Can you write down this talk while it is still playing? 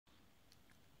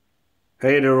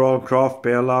Hey there all craft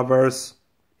beer lovers,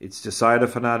 it's the Cider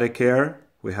Fanatic here.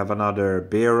 We have another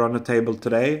beer on the table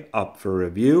today, up for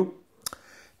review.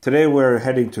 Today we're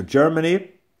heading to Germany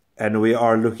and we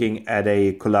are looking at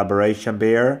a collaboration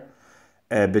beer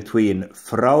between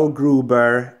Frau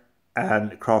Gruber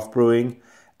and Craft Brewing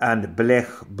and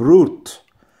Blech Brut.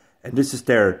 And this is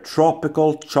their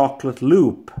Tropical Chocolate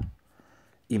Loop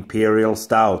Imperial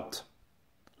Stout.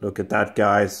 Look at that,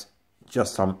 guys,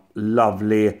 just some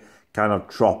lovely kind of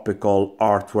tropical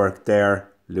artwork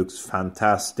there. Looks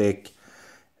fantastic.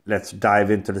 Let's dive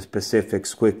into the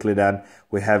specifics quickly then.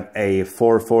 We have a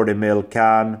 440ml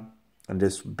can and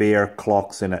this beer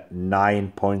clocks in at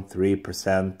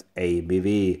 9.3%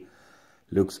 ABV.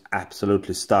 Looks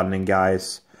absolutely stunning,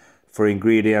 guys. For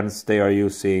ingredients they are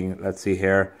using, let's see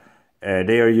here,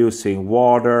 they are using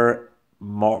water,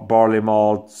 barley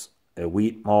malts,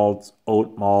 wheat malts,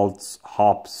 oat malts,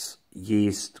 hops,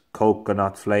 yeast,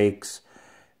 coconut flakes,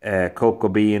 cocoa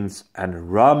beans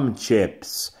and rum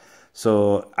chips.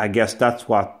 So I guess that's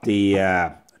what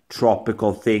the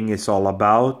tropical thing is all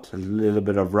about. A little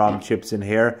bit of rum chips in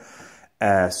here.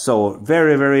 So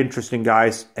very interesting,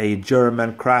 guys. A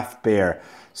German craft beer.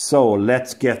 So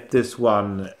let's get this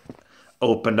one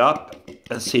opened up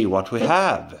and see what we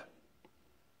have.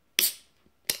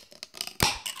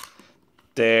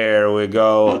 There we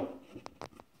go.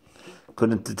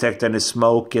 Couldn't detect any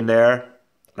smoke in there.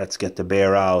 Let's get the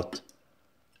beer out.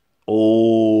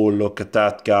 Oh, look at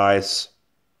that, guys.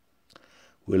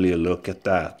 Will you look at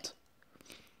that?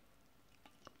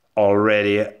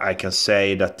 Already I can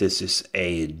say that this is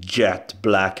a jet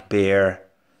black beer.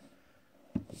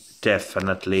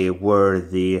 Definitely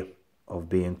worthy of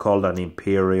being called an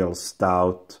Imperial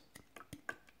Stout.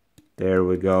 There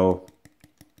we go.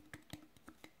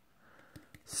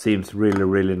 Seems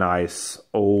really nice.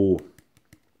 Oh.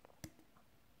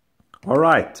 All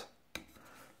right,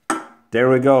 there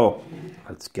we go.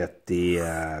 Let's get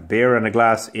the beer in a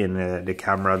glass in the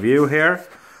camera view here.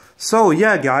 So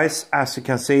yeah, guys, as you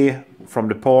can see from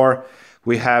the pour,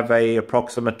 we have a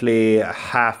approximately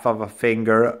half of a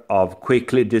finger of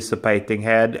quickly dissipating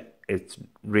head. It's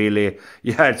really,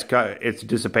 yeah, it's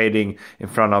dissipating in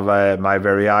front of my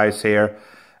very eyes here.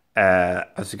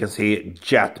 As you can see,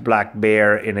 jet black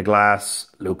beer in a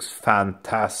glass. Looks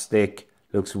fantastic.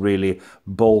 Looks really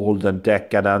bold and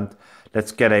decadent.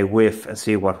 Let's get a whiff and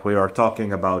see what we are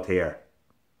talking about here.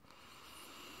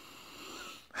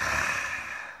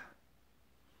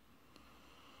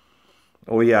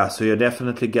 Oh yeah, so you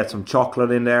definitely get some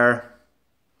chocolate in there.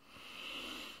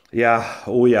 Yeah,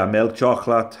 oh yeah, milk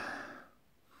chocolate.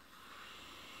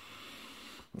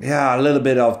 Yeah, a little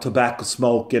bit of tobacco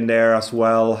smoke in there as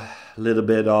well. A little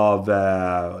bit of,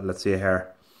 let's see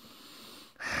here.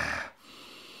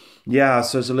 Yeah,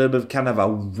 so there's a little bit of kind of a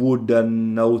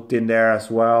wooden note in there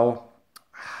as well.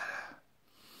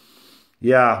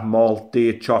 Yeah,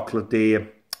 malty, chocolatey,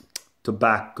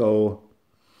 tobacco.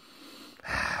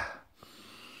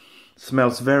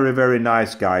 Smells very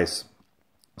nice, guys.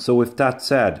 So with that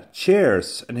said,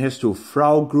 cheers. And here's to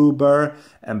Frau Gruber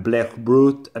and Blech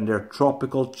Brut and their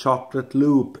Tropical Chocolate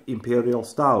Loop Imperial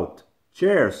Stout.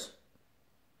 Cheers.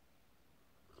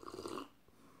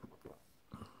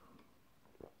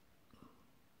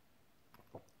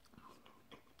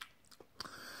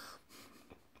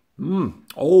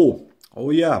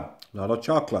 Oh yeah, a lot of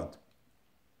chocolate.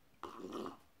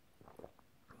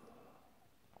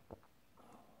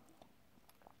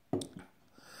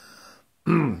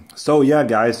 So yeah,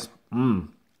 guys.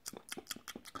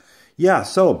 Yeah,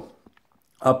 so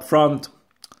up front,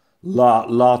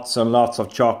 lots and lots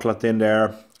of chocolate in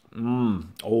there.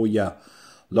 Oh yeah,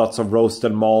 lots of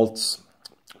roasted malts.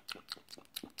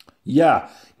 Yeah,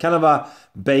 kind of a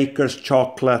baker's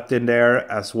chocolate in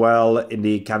there as well, in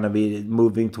the kind of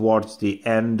moving towards the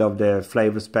end of the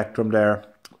flavor spectrum there.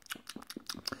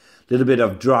 Little bit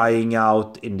of drying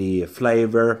out in the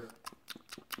flavor.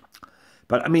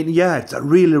 But I mean, yeah, it's a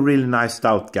really nice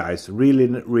stout, guys.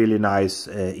 Really nice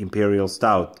Imperial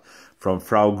Stout from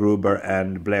Frau Gruber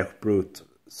and Blech Brut.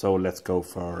 So let's go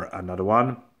for another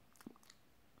one.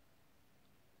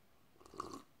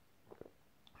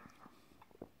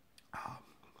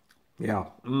 Yeah.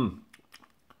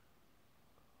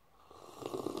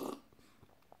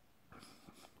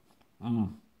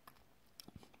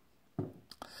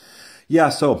 Yeah,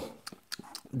 so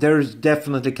there's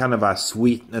definitely kind of a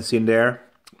sweetness in there.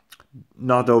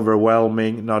 Not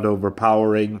overwhelming, not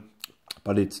overpowering,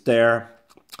 but it's there.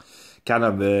 Kind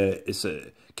of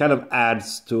kind of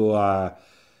adds to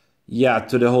yeah,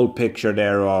 to the whole picture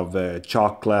there of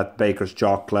chocolate, baker's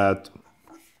chocolate,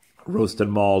 roasted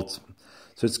malt.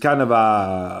 So it's kind of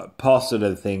a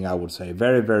positive thing, I would say.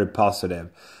 Very, very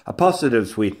positive. A positive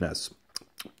sweetness.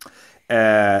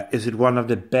 Is it one of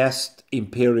the best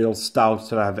Imperial stouts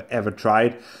that I've ever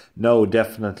tried? No,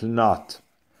 definitely not.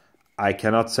 I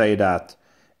cannot say that.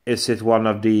 Is it one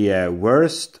of the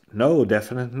worst? No,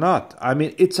 definitely not. I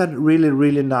mean, it's a really,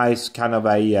 really nice kind of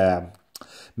a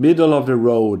middle of the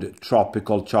road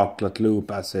tropical chocolate loop,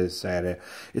 as I said.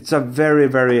 It's a very,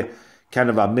 very kind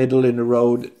of a middle in the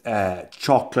road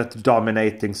chocolate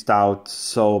dominating stout.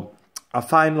 So a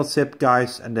final sip,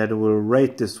 guys, and then we'll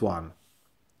rate this one.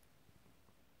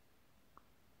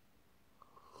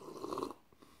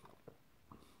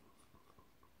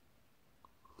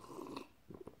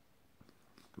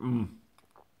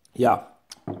 Yeah.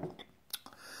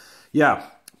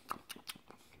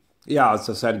 As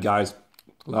I said, guys,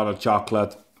 a lot of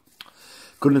chocolate.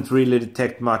 Couldn't really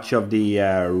detect much of the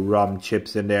rum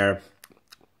chips in there.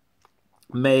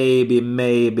 Maybe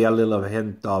a little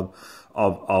hint of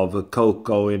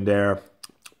cocoa in there.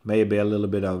 Maybe a little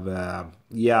bit of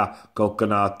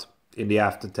coconut in the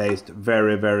aftertaste.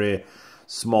 Very, very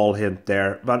small hint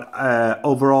there. But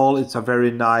overall, it's a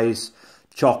very nice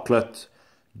chocolate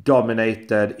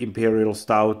dominated Imperial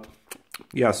stout.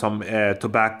 Yeah, some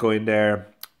tobacco in there,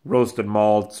 roasted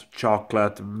malt,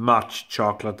 chocolate, much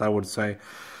chocolate, I would say.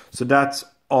 So that's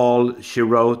all she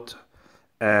wrote.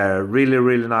 Really,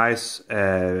 really nice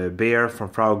beer from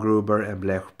Frau, Gruber and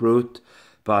Blech Brut.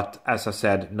 But as I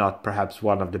said, not perhaps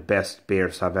one of the best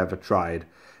beers I've ever tried.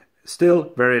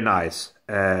 Still very nice.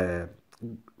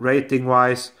 Rating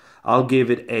wise, I'll give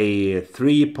it a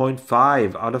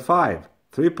 3.5 out of 5.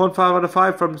 3.5 out of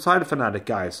 5 from Cider Fanatic,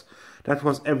 guys. That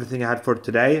was everything I had for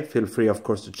today. Feel free, of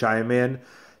course, to chime in.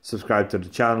 Subscribe to the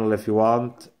channel if you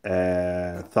want.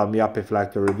 Thumb me up if you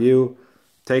like the review.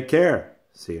 Take care.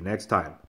 See you next time.